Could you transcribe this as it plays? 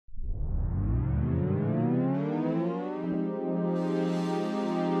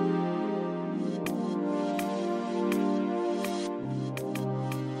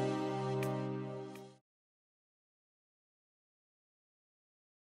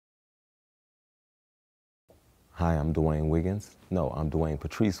Hi, I'm Dwayne Wiggins. No, I'm Dwayne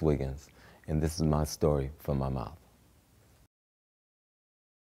Patrice Wiggins, and this is my story from my mouth.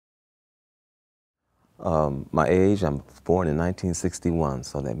 My age, I'm born in 1961,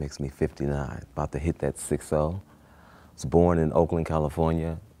 so that makes me 59, about to hit that 60. I was born in Oakland,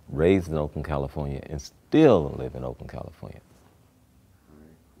 California, raised in Oakland, California, and still live in Oakland, California.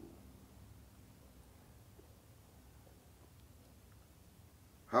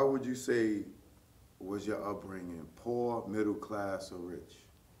 How would you say was your upbringing? Poor, middle class, or rich?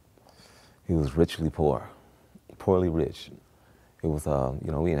 He was richly poor, poorly rich. It was,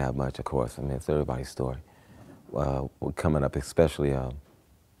 we didn't have much, of course. I mean, it's everybody's story. Coming up, especially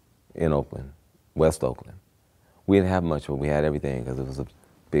in Oakland, West Oakland. We didn't have much, but we had everything because it was a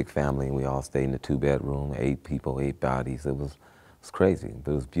big family and we all stayed in a 2-bedroom, 8 people, 8 bodies. It was crazy,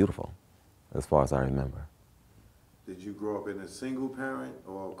 but it was beautiful as far as I remember. Did you grow up in a single parent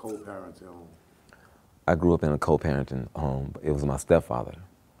or co-parenting home? I grew up in a co-parenting home. It was my stepfather.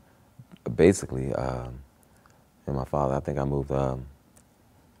 Basically, and my father, I think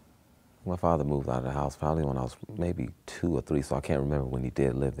my father moved out of the house probably when I was maybe 2 or 3, so I can't remember when he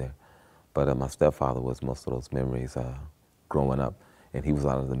did live there. But my stepfather was most of those memories growing up, and he was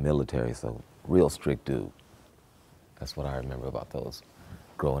out of the military, so real strict dude. That's what I remember about those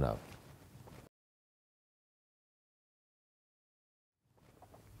growing up.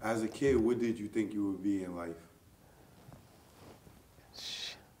 As a kid, what did you think you would be in life?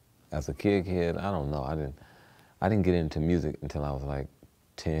 As a kid, I don't know. I didn't get into music until I was like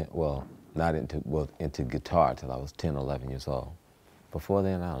 10. Well, not into guitar till I was 10, 11 years old. Before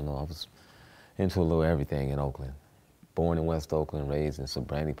then, I don't know. I was into a little everything in Oakland. Born in West Oakland, raised in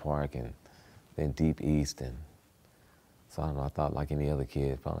Sobrani Park, and then Deep East, and so I don't know. I thought like any other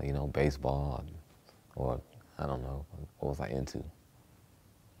kid, probably baseball, or I don't know. What was I into?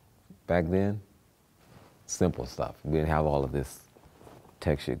 Back then, simple stuff. We didn't have all of this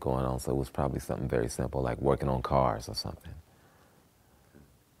tech shit going on, so it was probably something very simple, like working on cars or something.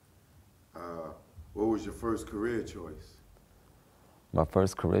 What was your first career choice? My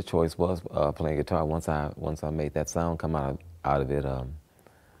first career choice was playing guitar. Once I made that sound come out of it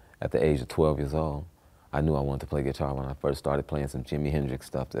at the age of 12 years old, I knew I wanted to play guitar when I first started playing some Jimi Hendrix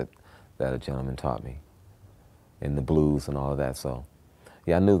stuff that a gentleman taught me, and the blues and all of that. So,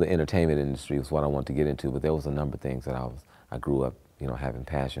 yeah, I knew the entertainment industry was what I wanted to get into, but there was a number of things that I grew up, having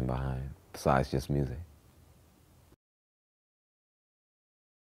passion behind besides just music.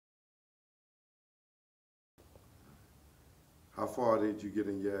 How far did you get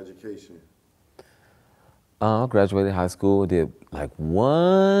in your education? I graduated high school, did like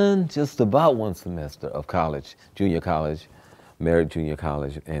just about one semester of college, junior college, married junior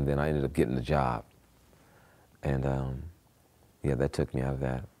college, and then I ended up getting a job. And yeah, that took me out of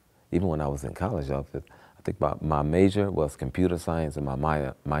that. Even when I was in college, I think my major was computer science and my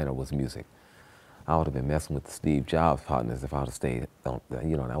minor was music. I would have been messing with the Steve Jobs partners if I would have stayed, that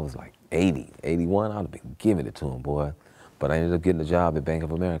was like 80, 81, I would have been giving it to them, boy. But I ended up getting a job at Bank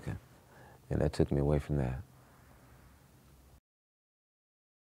of America, and that took me away from that.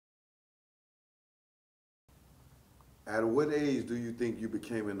 At what age do you think you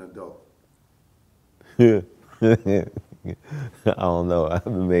became an adult? I don't know, I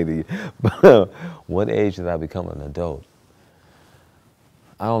haven't made it yet. But what age did I become an adult?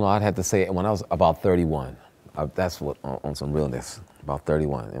 I don't know, I'd have to say when I was about 31. That's what, on some realness, about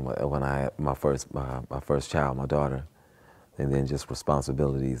 31. And when I had my first child, my daughter, and then just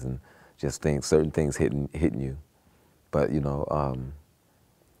responsibilities and just certain things hitting you. But yeah,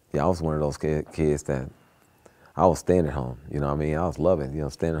 I was one of those kids that I was staying at home. You know what I mean? I was loving,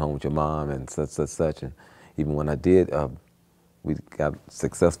 staying at home with your mom and such. And even when I did, we got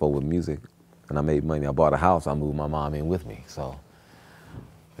successful with music, and I made money. I bought a house. I moved my mom in with me. So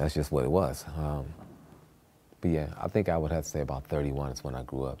that's just what it was. But yeah, I think I would have to say about 31 is when I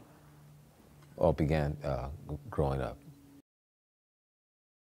grew up, or began growing up.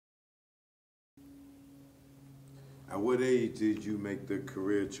 At what age did you make the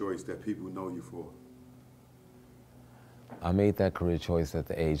career choice that people know you for? I made that career choice at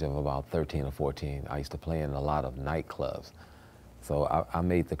the age of about 13 or 14. I used to play in a lot of nightclubs. So I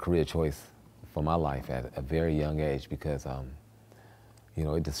made the career choice for my life at a very young age because,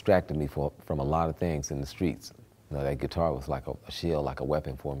 it distracted me from a lot of things in the streets. That guitar was like a shield, like a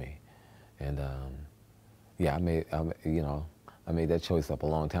weapon for me. And yeah, I made that choice up a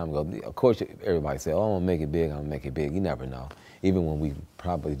long time ago. Of course, everybody said, oh, I'm gonna make it big, I'm gonna make it big. You never know. Even when we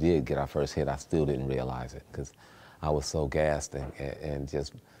probably did get our first hit, I still didn't realize it because I was so gassed and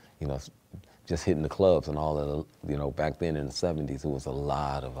just, just hitting the clubs and all of the, back then in the 70s, it was a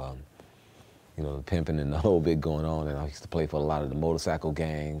lot of, you know, the pimping and the whole bit going on. And I used to play for a lot of the motorcycle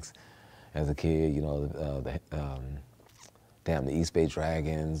gangs as a kid, you know, the East Bay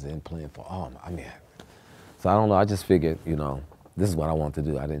Dragons and playing for, I mean, so I don't know, I just figured, you know, this is what I want to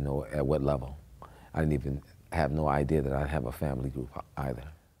do. I didn't know at what level. I didn't even have no idea that I'd have a family group either.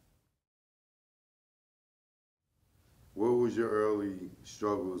 What was your early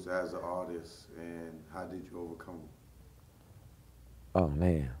struggles as an artist, and how did you overcome them? Oh,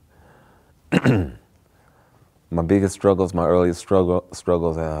 man. My biggest struggles, my earliest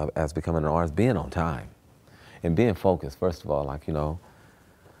struggles as becoming an artist, being on time and being focused, first of all, like, you know,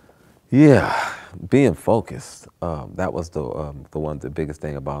 yeah, being focused. That was the biggest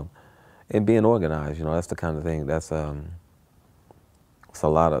thing about, and being organized, you know, that's the kind of thing, it's a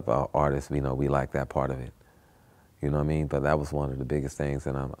lot of artists, you know, we like that part of it. You know what I mean? But that was one of the biggest things,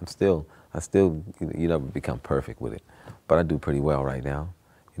 and I still, you never become perfect with it. But I do pretty well right now.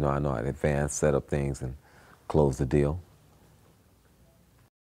 You know, I know how to advance, set up things, and close the deal.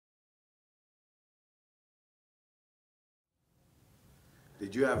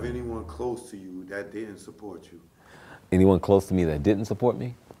 Did you have anyone close to you that didn't support you? Anyone close to me that didn't support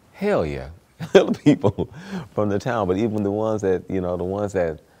me? Hell yeah. People from the town, but even the ones that, you know, the ones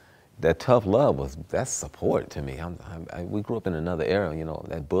that tough love that's support to me. We grew up in another era, you know,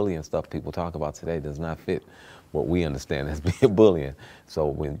 that bullying stuff people talk about today does not fit what we understand as being bullying. So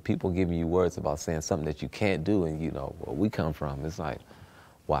when people give you words about saying something that you can't do, and you know where we come from, it's like,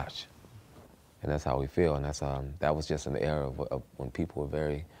 watch. And that's how we feel, and that was just an era of when people were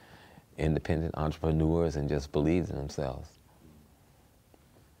very independent entrepreneurs and just believed in themselves.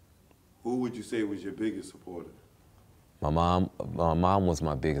 Who would you say was your biggest supporter? My mom was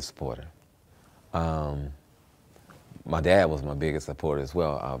my biggest supporter. My dad was my biggest supporter as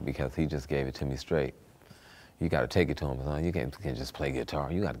well because he just gave it to me straight. You got to take it to him, son. You can't just play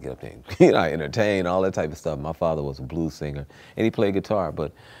guitar. You got to get up there and you know, entertain, all that type of stuff. My father was a blues singer, and he played guitar,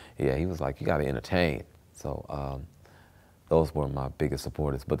 but yeah, he was like, you got to entertain. So those were my biggest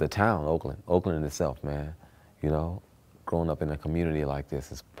supporters. But the town, Oakland in itself, man, you know, growing up in a community like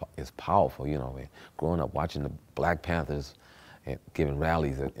this is powerful, you know. Growing up watching the Black Panthers and giving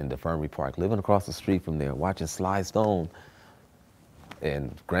rallies in Defirmary Park, living across the street from there, watching Sly Stone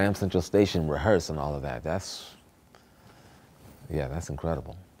and Graham Central Station rehearse and all of that. That's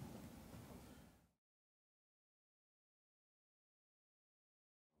incredible.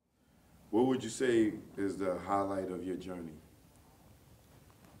 What would you say is the highlight of your journey?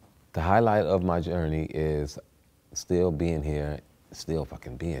 The highlight of my journey is still being here, still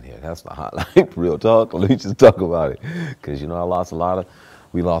fucking being here. That's the highlight. Real talk. Let me just talk about it. Because, you know,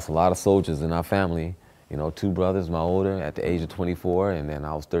 we lost a lot of soldiers in our family. You know, 2 brothers, my older at the age of 24, and then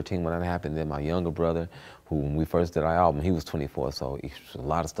I was 13 when that happened. Then my younger brother, who when we first did our album, he was 24. So a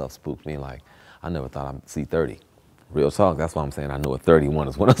lot of stuff spooked me. Like, I never thought I'd see 30. Real talk. That's why I'm saying I know what 31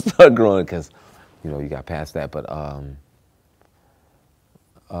 is when I start growing, because, you know, you got past that. But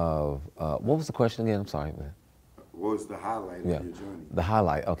what was the question again? I'm sorry, man. What was the highlight of your journey? The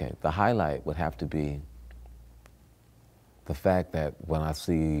highlight, okay. The highlight would have to be the fact that when I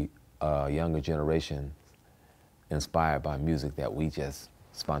see a younger generation inspired by music that we just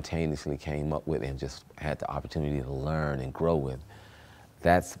spontaneously came up with and just had the opportunity to learn and grow with,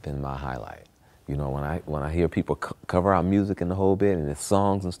 that's been my highlight. You know, when I hear people cover our music and the whole bit, and it's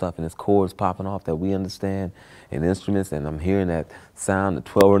songs and stuff, and it's chords popping off that we understand, and instruments, and I'm hearing that sound, the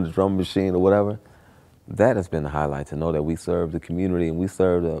 12-inch drum machine or whatever, that has been the highlight, to know that we serve the community and we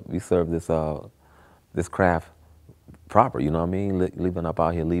serve this craft proper, you know what I mean? Living up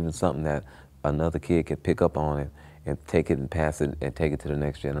out here, leaving something that another kid can pick up on it and take it and pass it and take it to the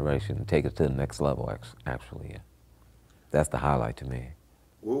next generation, and take it to the next level, actually, yeah. That's the highlight to me.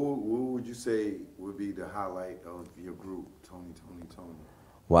 What would you say would be the highlight of your group, Toni, Toni, Toni?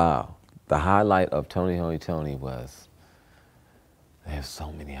 Wow. The highlight of Toni, Toni, Toni was, there's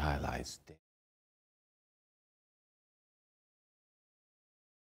so many highlights.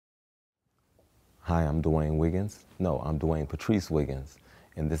 Hi, I'm Dwayne Wiggins. No, I'm Dwayne Patrice Wiggins,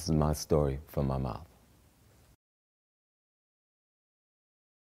 and this is my story from my mouth.